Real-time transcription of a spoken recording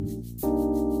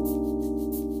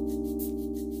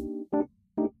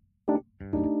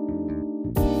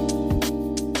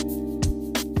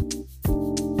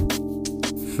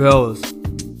Fellas,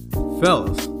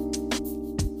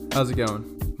 how's it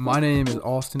going? My name is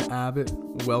Austin Abbott.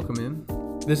 Welcome in.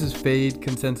 This is Fade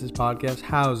Consensus Podcast.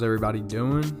 How's everybody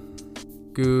doing?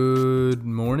 Good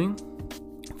morning.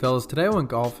 Fellas, today I went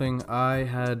golfing. I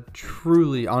had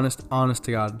truly, honest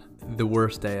to God, the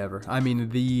worst day ever. I mean,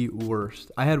 the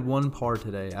worst. I had one par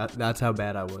today. That's how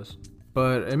bad I was.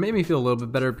 But it made me feel a little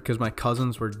bit better because my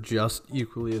cousins were just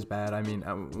equally as bad. I mean,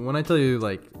 when I tell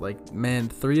you, man,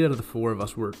 3 out of the 4 of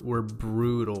us were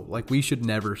brutal. Like, we should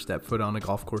never step foot on a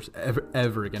golf course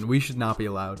ever again. We should not be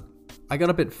allowed. I got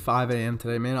up at 5 a.m.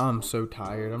 today, man. I'm so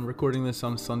tired. I'm recording this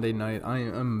on Sunday night.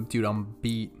 I'm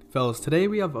beat. Fellas, today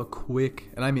we have a quick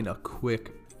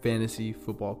fantasy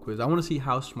football quiz. I want to see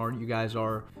how smart you guys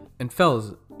are. And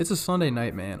fellas, it's a Sunday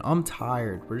night, man. I'm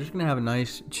tired. We're just going to have a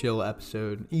nice, chill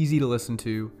episode. Easy to listen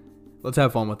to. Let's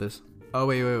have fun with this. Oh,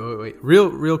 wait.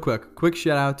 Real quick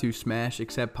shout out to Smash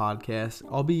Accept Podcast.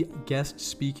 I'll be guest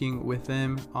speaking with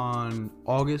them on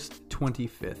August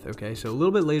 25th, okay? So a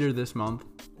little bit later this month,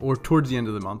 or towards the end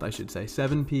of the month, I should say,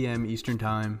 7 p.m. Eastern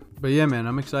time. But yeah, man,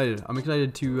 I'm excited. I'm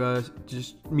excited to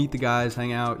just meet the guys,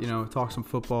 hang out, talk some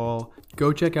football.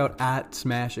 Go check out at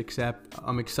Smash Accept.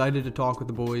 I'm excited to talk with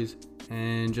the boys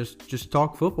and just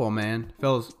talk football, man.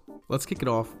 Fellas, let's kick it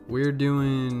off. We're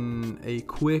doing a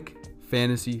quick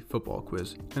fantasy football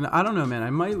quiz. And I don't know, man, I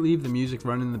might leave the music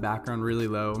running in the background really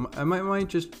low. I might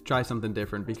just try something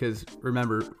different because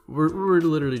remember, we're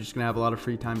literally just going to have a lot of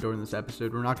free time during this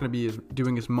episode. We're not going to be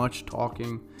doing as much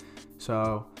talking.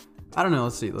 So, I don't know.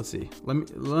 Let's see. Let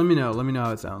me know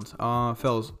how it sounds.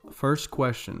 Fellas, first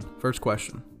question.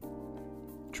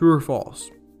 True or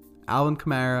false? Alvin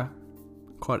Kamara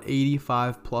caught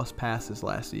 85 plus passes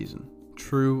last season.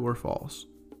 True or false?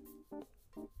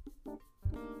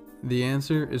 The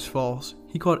answer is false.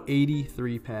 He caught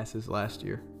 83 passes last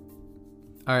year.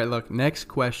 All right, look, next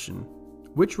question.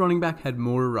 Which running back had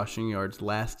more rushing yards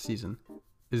last season?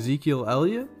 Ezekiel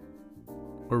Elliott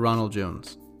or Ronald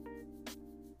Jones?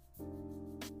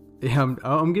 Yeah,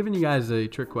 I'm giving you guys a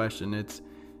trick question.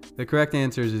 The correct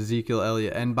answer is Ezekiel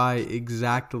Elliott, and by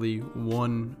exactly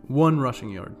one rushing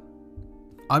yard.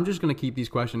 I'm just going to keep these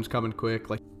questions coming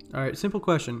quick. All right, simple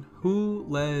question. Who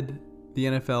led the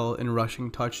NFL in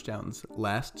rushing touchdowns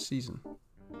last season?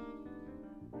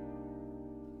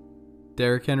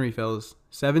 Derrick Henry, fellas.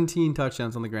 17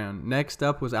 touchdowns on the ground. Next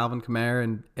up was Alvin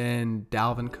Kamara and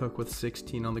Dalvin Cook with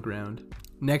 16 on the ground.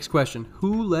 Next question.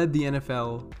 Who led the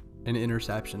NFL in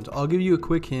interceptions? I'll give you a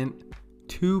quick hint.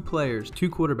 2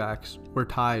 quarterbacks were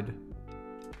tied.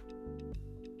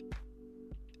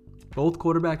 Both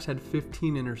quarterbacks had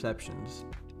 15 interceptions.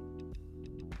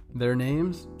 Their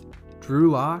names?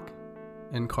 Drew Lock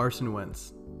and Carson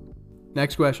Wentz.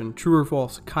 Next question, true or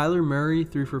false? Kyler Murray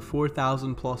threw for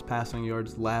 4,000 plus passing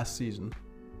yards last season.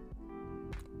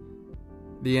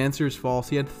 The answer is false.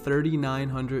 He had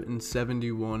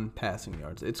 3,971 passing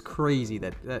yards. It's crazy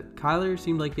that Kyler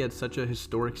seemed like he had such a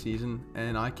historic season,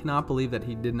 and I cannot believe that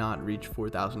he did not reach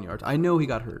 4,000 yards. I know he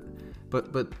got hurt,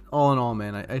 but all in all,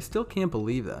 man, I still can't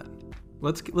believe that.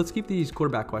 Let's keep these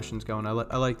quarterback questions going. I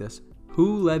like this.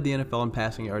 Who led the NFL in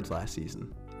passing yards last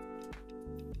season?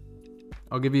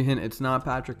 I'll give you a hint. It's not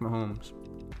Patrick Mahomes.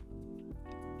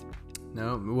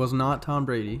 No, it was not Tom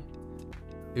Brady.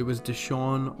 It was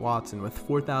Deshaun Watson with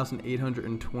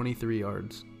 4,823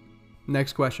 yards.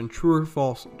 Next question. True or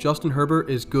false? Justin Herbert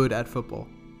is good at football.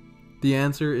 The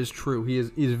answer is true. He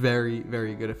is very,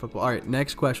 very good at football. All right,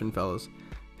 next question, fellas.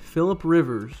 Phillip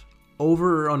Rivers,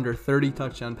 over or under 30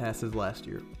 touchdown passes last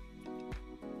year?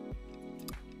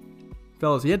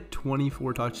 Fellas, he had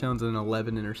 24 touchdowns and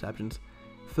 11 interceptions.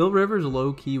 Phil Rivers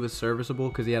low-key was serviceable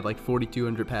because he had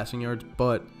 4,200 passing yards,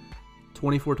 but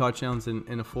 24 touchdowns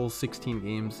in a full 16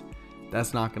 games,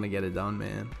 that's not going to get it done,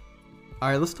 man. All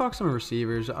right, let's talk some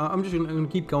receivers. I'm going to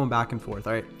keep going back and forth,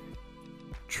 all right?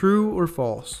 True or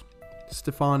false?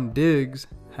 Stephon Diggs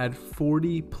had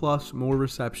 40-plus more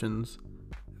receptions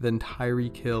than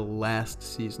Tyreek Hill last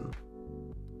season.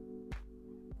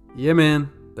 Yeah,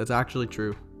 man, that's actually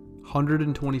true.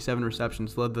 127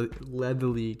 receptions led the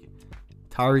league.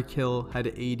 Tyreek Hill had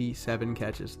 87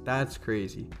 catches. That's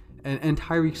crazy. And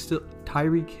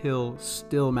Tyreek Hill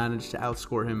still managed to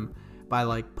outscore him by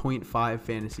 0.5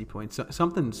 fantasy points. So,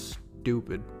 something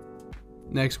stupid.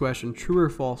 Next question. True or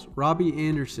false? Robbie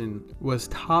Anderson was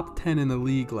top 10 in the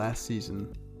league last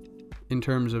season in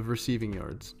terms of receiving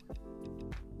yards.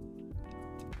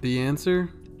 The answer?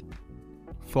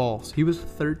 False. He was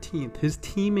 13th. His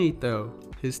teammate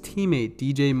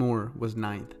DJ Moore was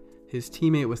 9th. His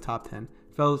teammate was top 10.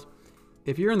 Fellas,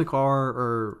 if you're in the car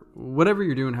or whatever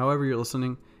you're doing, however you're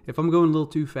listening, if I'm going a little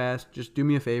too fast, just do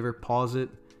me a favor, pause it.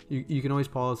 You can always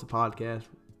pause the podcast.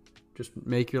 Just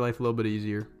make your life a little bit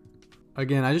easier.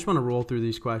 Again, I just want to roll through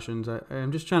these questions.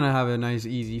 I'm just trying to have a nice,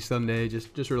 easy Sunday.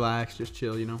 Just relax, just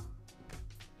chill, you know.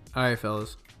 All right,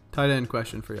 fellas. Tight end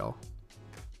question for y'all.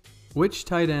 Which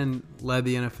tight end led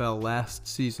the NFL last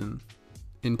season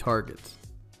in targets?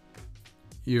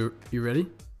 You ready?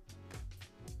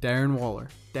 Darren Waller.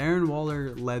 Darren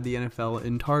Waller led the NFL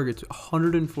in targets,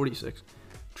 146.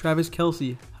 Travis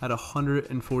Kelce had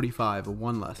 145,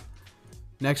 one less.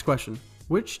 Next question.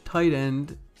 Which tight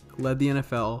end led the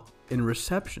NFL in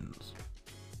receptions?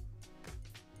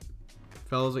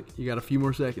 Fellas, you got a few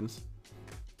more seconds.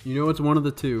 You know it's one of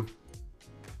the two.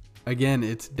 Again,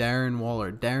 it's Darren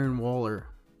Waller. Darren Waller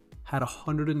had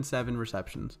 107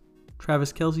 receptions.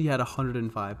 Travis Kelce had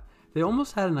 105. They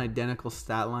almost had an identical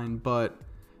stat line, but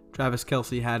Travis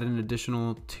Kelce had an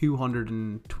additional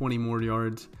 220 more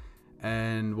yards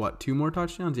and 2 more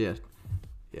touchdowns? Yeah.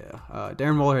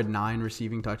 Darren Waller had 9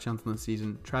 receiving touchdowns in the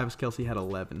season. Travis Kelce had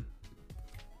 11.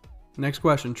 Next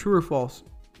question, true or false?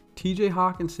 TJ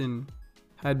Hawkinson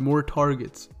had more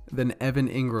targets than Evan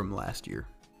Ingram last year.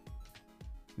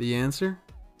 The answer?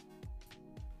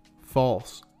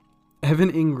 False. Evan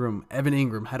Ingram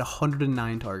had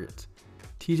 109 targets.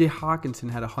 TJ Hawkinson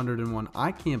had 101.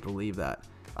 I can't believe that.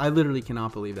 I literally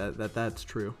cannot believe that's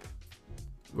true.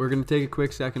 We're going to take a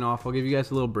quick second off. I'll give you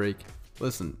guys a little break.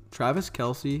 Listen, Travis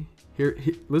Kelce,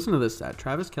 listen to this stat.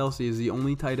 Travis Kelce is the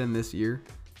only tight end this year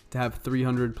to have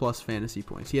 300 plus fantasy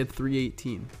points. He had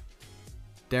 318.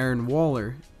 Darren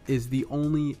Waller is the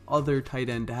only other tight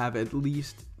end to have at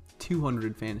least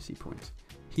 200 fantasy points.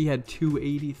 He had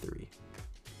 283.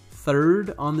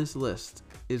 Third on this list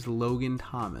is Logan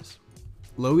Thomas.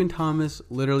 Logan Thomas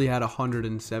literally had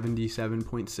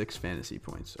 177.6 fantasy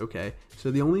points, okay? So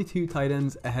the only two tight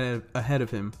ends ahead of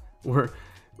him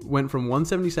went from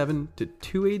 177 to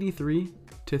 283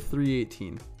 to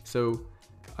 318. So,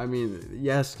 I mean,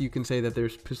 yes, you can say that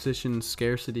there's position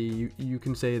scarcity. You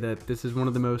can say that this is one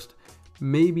of the most,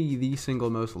 maybe the single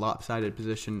most lopsided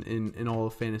position in all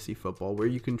of fantasy football, where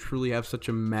you can truly have such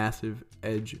a massive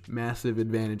edge, massive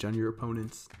advantage on your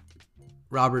opponents.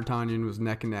 Robert Tonyan was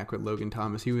neck and neck with Logan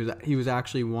Thomas. He was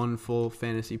actually 1 full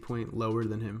fantasy point lower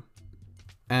than him.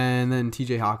 And then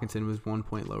TJ Hawkinson was 1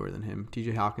 point lower than him.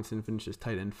 TJ Hawkinson finishes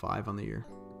tight end 5 on the year.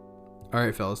 All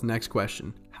right, fellas, next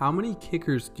question. How many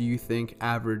kickers do you think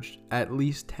averaged at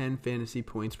least 10 fantasy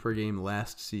points per game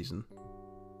last season?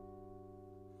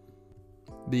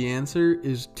 The answer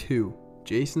is 2.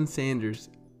 Jason Sanders,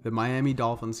 the Miami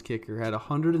Dolphins kicker, had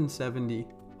 170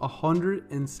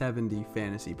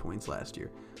 fantasy points last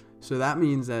year. So that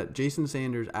means that Jason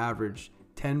Sanders averaged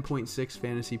 10.6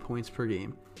 fantasy points per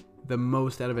game, the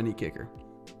most out of any kicker.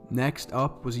 Next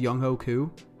up was Younghoe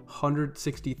Koo,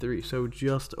 163, so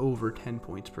just over 10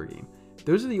 points per game.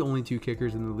 Those are the only 2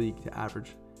 kickers in the league to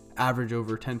average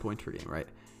over 10 points per game, right?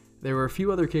 There were a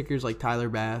few other kickers like Tyler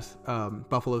Bass.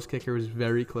 Buffalo's kicker was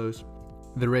very close.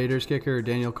 The Raiders kicker,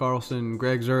 Daniel Carlson,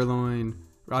 Greg Zerloin,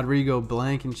 Rodrigo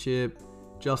Blankenship,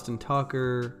 Justin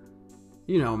Tucker,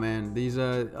 you know, man, these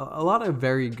a lot of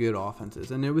very good offenses.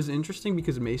 And it was interesting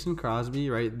because Mason Crosby,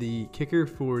 right, the kicker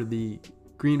for the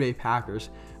Green Bay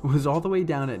Packers, was all the way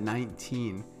down at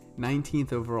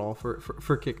 19th overall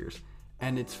for kickers.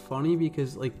 And it's funny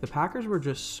because, like, the Packers were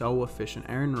just so efficient.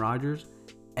 Aaron Rodgers,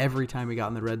 every time he got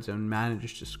in the red zone,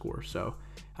 managed to score. So,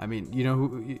 I mean, you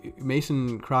know,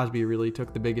 Mason Crosby really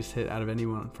took the biggest hit out of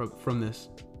anyone from this.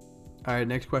 All right,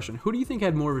 next question. Who do you think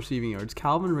had more receiving yards,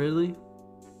 Calvin Ridley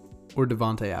or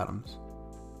Devontae Adams?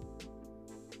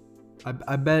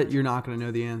 I bet you're not going to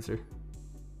know the answer.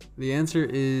 The answer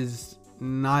is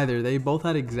neither. They both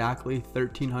had exactly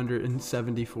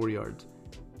 1,374 yards.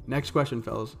 Next question,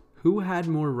 fellas. Who had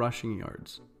more rushing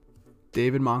yards,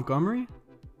 David Montgomery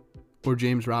or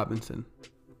James Robinson?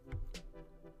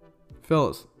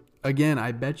 Fellas, again,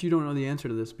 I bet you don't know the answer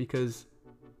to this because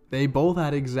they both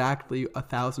had exactly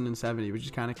 1,070, which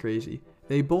is kind of crazy.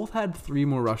 They both had 3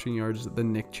 more rushing yards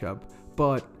than Nick Chubb,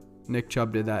 but Nick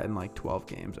Chubb did that in like 12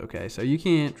 games, okay? So you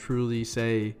can't truly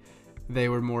say they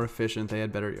were more efficient, they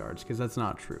had better yards, because that's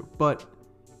not true. But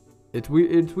it's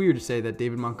weird to say that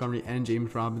David Montgomery and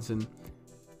James Robinson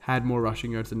had more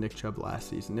rushing yards than Nick Chubb last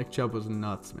season. Nick Chubb was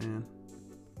nuts, man.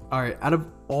 All right, out of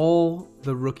all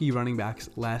the rookie running backs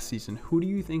last season, who do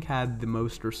you think had the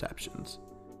most receptions?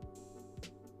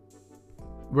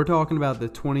 We're talking about the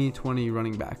 2020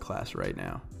 running back class right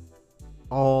now.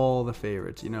 all the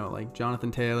favorites, like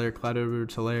Jonathan Taylor, Clyde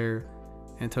Edwards-Helaire,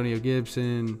 Antonio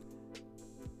Gibson,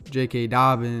 J.K.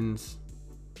 Dobbins.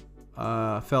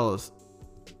 Fellas,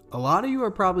 a lot of you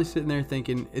are probably sitting there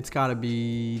thinking it's got to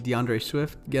be DeAndre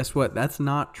Swift. Guess what? That's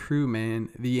not true, man.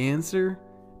 The answer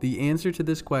to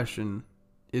this question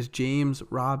is James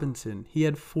Robinson. He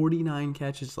had 49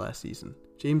 catches last season.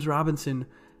 James Robinson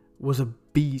was a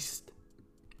beast.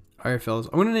 All right, fellas,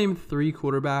 I'm going to name 3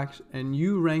 quarterbacks, and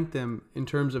you rank them in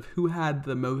terms of who had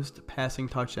the most passing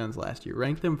touchdowns last year.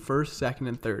 Rank them first, second,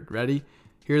 and third. Ready?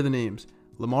 Here are the names.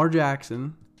 Lamar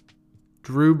Jackson,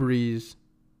 Drew Brees,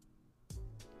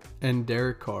 and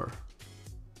Derek Carr.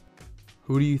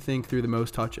 Who do you think threw the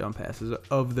most touchdown passes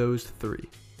of those 3?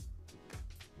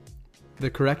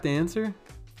 The correct answer,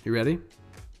 you ready?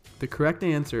 The correct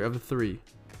answer of the 3,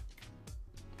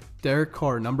 Derek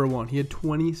Carr, number 1. He had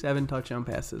 27 touchdown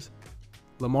passes.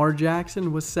 Lamar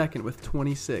Jackson was second with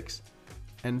 26.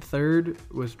 And third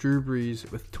was Drew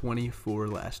Brees with 24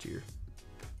 last year.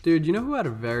 Dude, you know who had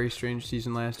a very strange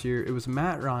season last year? It was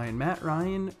Matt Ryan. Matt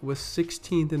Ryan was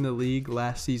 16th in the league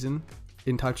last season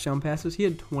in touchdown passes. He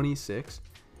had 26.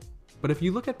 But if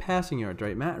you look at passing yards,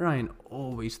 right, Matt Ryan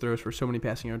always throws for so many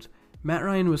passing yards. Matt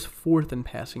Ryan was 4th in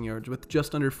passing yards with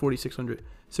just under 4,600.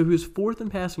 So he was 4th in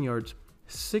passing yards,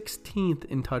 16th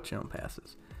in touchdown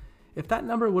passes. If that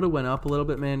number would have went up a little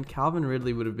bit, man, Calvin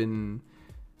Ridley would have been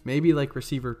maybe like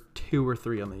receiver 2 or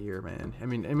 3 on the year, man. I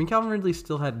mean, Calvin Ridley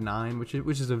still had 9, which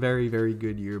is a very, very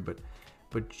good year, but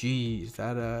geez,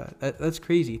 that's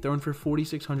crazy. Throwing for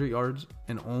 4,600 yards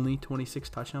and only 26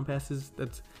 touchdown passes.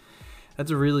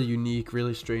 That's a really unique,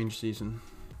 really strange season.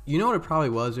 You know what it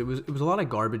probably was? It was a lot of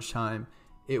garbage time.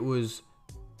 It was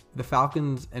the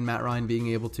Falcons and Matt Ryan being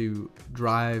able to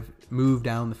move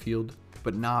down the field,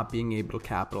 but not being able to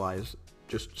capitalize,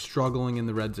 just struggling in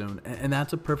the red zone. And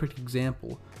that's a perfect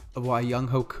example of why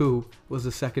Younghoe Koo was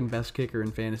the second best kicker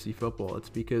in fantasy football. It's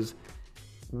because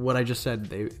what I just said,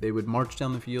 they would march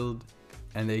down the field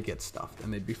and they'd get stuffed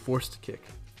and they'd be forced to kick.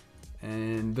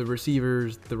 And the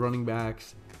receivers, the running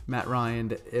backs, Matt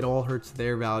Ryan, it all hurts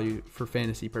their value for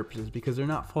fantasy purposes because they're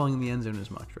not falling in the end zone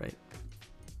as much, right?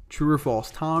 True or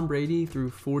false? Tom Brady threw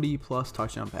 40-plus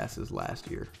touchdown passes last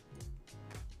year.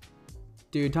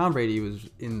 Dude, Tom Brady was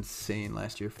insane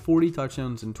last year. 40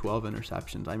 touchdowns and 12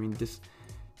 interceptions. I mean,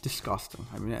 disgusting.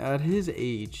 I mean, at his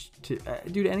age,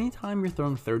 dude, anytime you're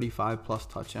throwing 35-plus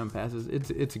touchdown passes,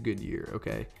 it's a good year,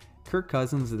 okay? Kirk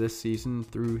Cousins this season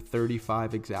threw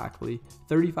 35 exactly.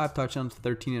 35 touchdowns,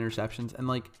 13 interceptions.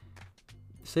 And,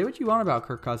 say what you want about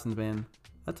Kirk Cousins, man.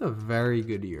 That's a very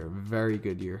good year. Very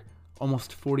good year.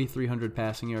 Almost 4,300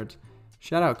 passing yards.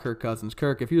 Shout out Kirk Cousins.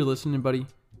 Kirk, if you're listening, buddy,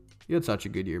 you had such a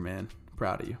good year, man.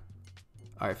 Proud of you.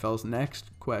 All right, fellas,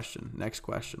 next question.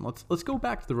 Let's go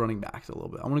back to the running backs a little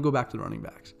bit. I want to go back to the running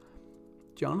backs.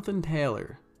 Jonathan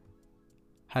Taylor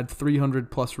had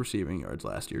 300-plus receiving yards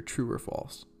last year. True or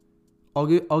false?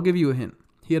 I'll give you a hint.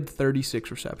 He had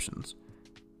 36 receptions.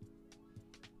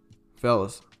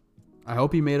 Fellas, I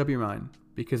hope you made up your mind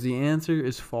because the answer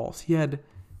is false. He had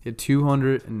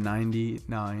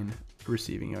 299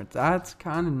 receiving yards. That's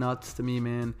kind of nuts to me,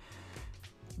 man.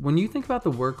 When you think about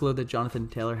the workload that Jonathan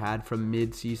Taylor had from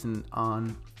mid-season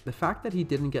on, the fact that he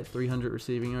didn't get 300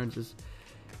 receiving yards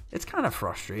it's kind of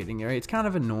frustrating, right? It's kind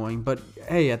of annoying, but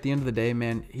hey, at the end of the day,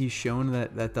 man, he's shown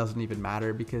that doesn't even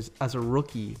matter because as a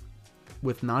rookie,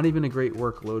 with not even a great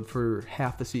workload for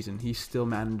half the season, he still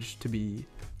managed to be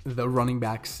the running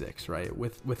back 6, right?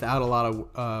 Without a lot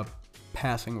of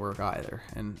passing work either,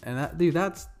 and that, dude,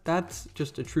 that's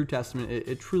just a true testament.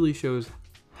 It truly shows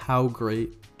how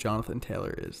great Jonathan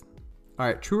Taylor is. All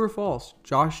right, true or false?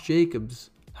 Josh Jacobs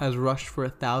has rushed for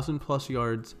 1,000+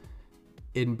 yards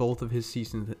in both of his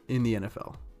seasons in the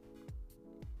NFL.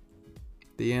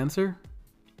 The answer?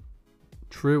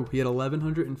 True. He had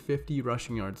 1,150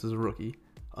 rushing yards as a rookie,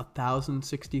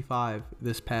 1,065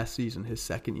 this past season, his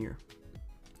second year.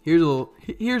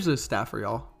 Here's a stat for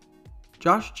y'all.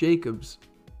 Josh Jacobs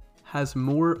has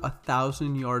more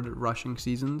 1,000-yard rushing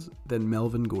seasons than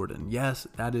Melvin Gordon. Yes,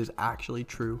 that is actually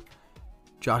true.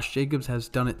 Josh Jacobs has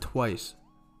done it twice,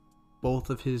 both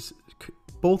of his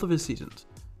seasons.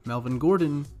 Melvin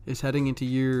Gordon is heading into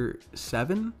year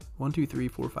 7. 1, 2, 3,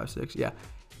 4, 5, 6. Yeah,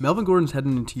 Melvin Gordon's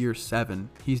heading into year 7.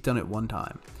 He's done it one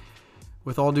time.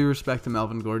 With all due respect to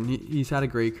Melvin Gordon, he's had a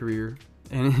great career,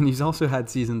 and he's also had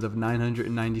seasons of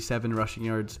 997 rushing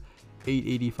yards,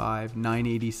 885,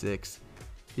 986.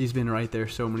 He's been right there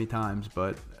so many times,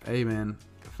 but hey, man,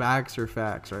 facts are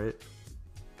facts, right?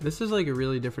 This is like a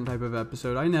really different type of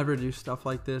episode. I never do stuff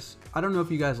like this. I don't know if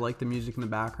you guys like the music in the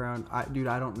background. Dude,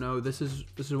 I don't know. This is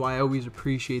why I always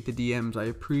appreciate the DMs. I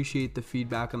appreciate the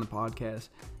feedback on the podcast.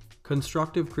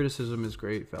 Constructive criticism is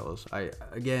great, fellas.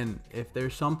 Again, if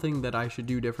there's something that I should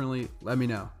do differently, let me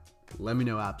know. Let me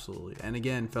know, absolutely. And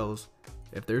again, fellas,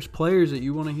 if there's players that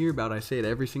you want to hear about, I say it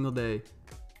every single day,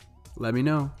 let me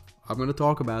know. I'm going to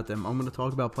talk about them. I'm going to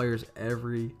talk about players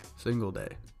every single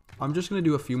day. I'm just going to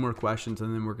do a few more questions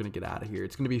and then we're going to get out of here.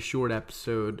 It's going to be a short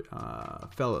episode.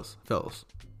 Fellas.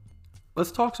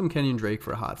 Let's talk some Kenyon Drake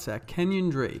for a hot sec. Kenyon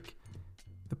Drake,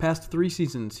 the past 3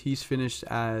 seasons, he's finished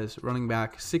as running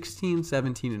back 16,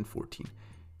 17, and 14.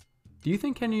 Do you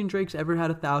think Kenyon Drake's ever had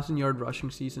a 1,000-yard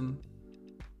rushing season?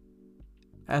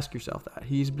 Ask yourself that.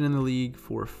 He's been in the league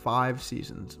for 5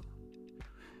 seasons.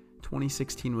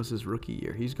 2016 was his rookie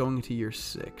year. He's going into year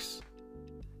 6.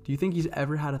 Do you think he's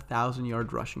ever had a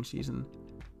 1,000-yard rushing season?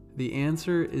 The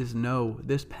answer is no.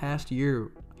 This past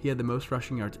year, he had the most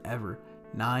rushing yards ever,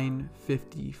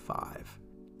 955.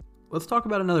 Let's talk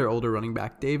about another older running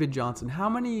back, David Johnson. How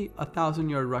many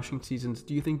 1,000-yard rushing seasons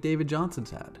do you think David Johnson's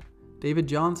had? David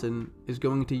Johnson is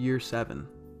going into year 7.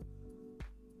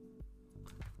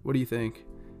 What do you think?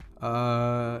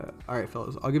 All right,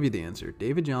 fellas, I'll give you the answer.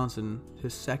 David Johnson,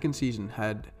 his second season,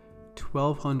 had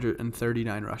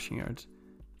 1,239 rushing yards.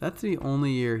 That's the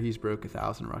only year he's broke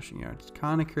 1,000 rushing yards.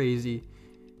 Kind of crazy.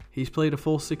 He's played a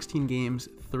full 16 games,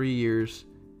 3 years.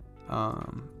 I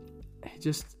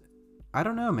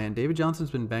don't know, man. David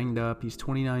Johnson's been banged up. He's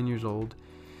 29 years old.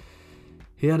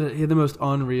 He had the most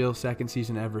unreal second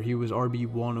season ever. He was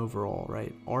RB1 overall,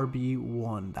 right?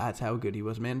 RB1. That's how good he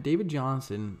was, man. David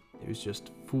Johnson, it was just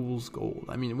fool's gold.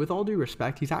 I mean, with all due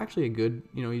respect, he's actually a good,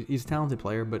 he's a talented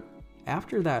player, but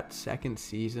after that second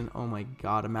season, oh my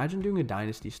God, imagine doing a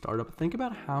dynasty startup. Think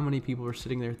about how many people were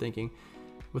sitting there thinking,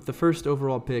 with the first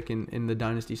overall pick in the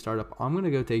dynasty startup, I'm going to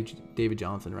go take David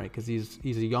Johnson, right? Because he's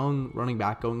a young running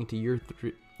back going into year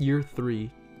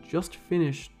three, just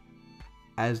finished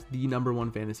as the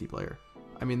 #1 fantasy player.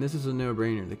 I mean, this is a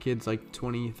no-brainer. The kid's like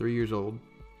 23 years old.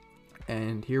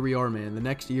 And here we are, man. The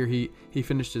next year, he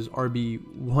finished as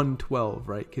RB112,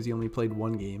 right? Because he only played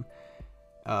 1 game.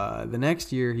 The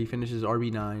next year, he finishes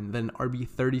RB9, then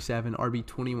RB37,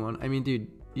 RB21. I mean, dude,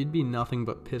 you'd be nothing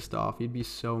but pissed off. You'd be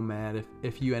so mad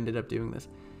if you ended up doing this.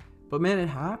 But, man, it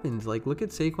happens. Like, look at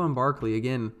Saquon Barkley.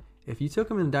 Again, if you took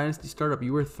him in Dynasty Startup,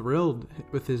 you were thrilled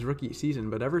with his rookie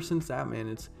season. But ever since that, man,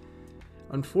 it's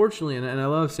unfortunately, and I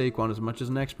love Saquon as much as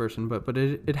the next person, but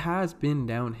it has been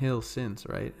downhill since,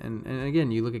 right? And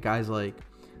again, you look at guys like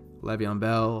Le'Veon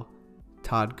Bell,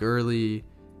 Todd Gurley,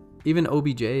 even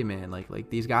OBJ, man. Like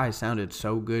these guys sounded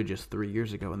so good just 3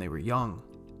 years ago when they were young.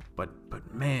 But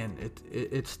man,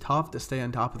 it's tough to stay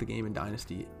on top of the game in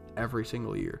Dynasty every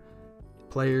single year.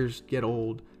 Players get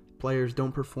old. Players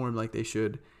don't perform like they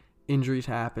should. Injuries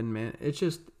happen, man. It's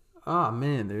just,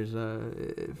 man, there's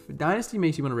Dynasty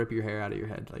makes you want to rip your hair out of your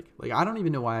head. Like I don't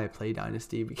even know why I play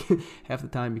Dynasty half the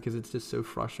time, because it's just so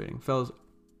frustrating. Fellas,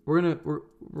 we're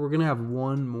gonna have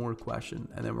one more question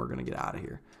and then we're gonna get out of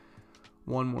here.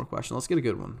 One more question. Let's get a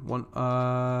good one.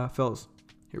 Fellas,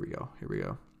 here we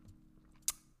go.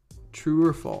 True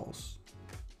or false?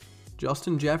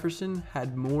 Justin Jefferson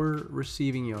had more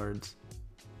receiving yards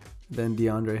than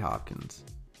DeAndre Hopkins.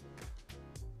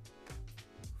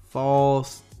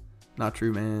 False. Not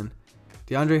true, man.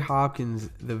 DeAndre Hopkins,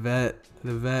 the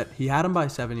vet, he had him by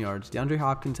 7 yards. DeAndre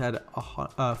Hopkins had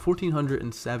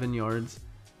 1,407 yards.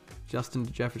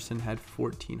 Justin Jefferson had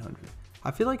 1,400.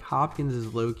 I feel like Hopkins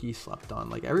is low-key slept on.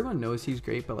 Like, everyone knows he's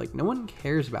great, but, like, no one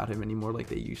cares about him anymore like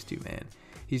they used to, man.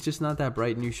 He's just not that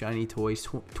bright, new, shiny toy. He's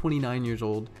 29 years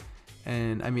old.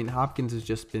 And, I mean, Hopkins has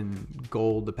just been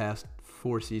gold the past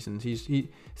 4 seasons.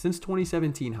 Since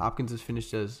 2017, Hopkins has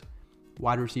finished as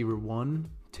wide receiver 1,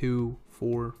 2,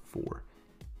 4, 4.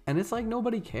 And it's like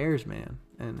nobody cares, man.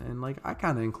 And like, I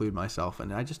kind of include myself in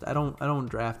it. I don't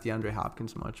draft DeAndre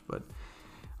Hopkins much, but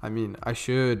I mean, I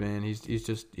should, man.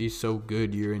 He's so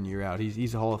good year in, year out.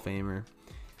 He's a Hall of Famer.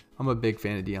 I'm a big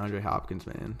fan of DeAndre Hopkins,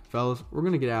 man. Fellas, we're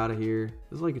going to get out of here.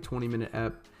 This is like a 20-minute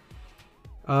ep.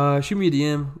 Shoot me a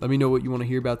DM. Let me know what you want to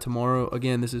hear about tomorrow.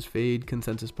 Again, this is Fade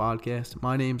Consensus Podcast.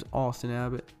 My name's Austin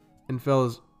Abbott. And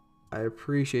fellas, I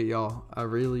appreciate y'all. I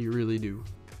really, really do.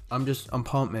 I'm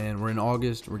pumped, man. We're in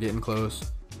August. We're getting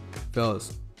close.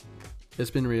 Fellas, it's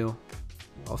been real.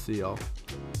 I'll see y'all.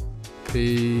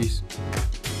 Peace.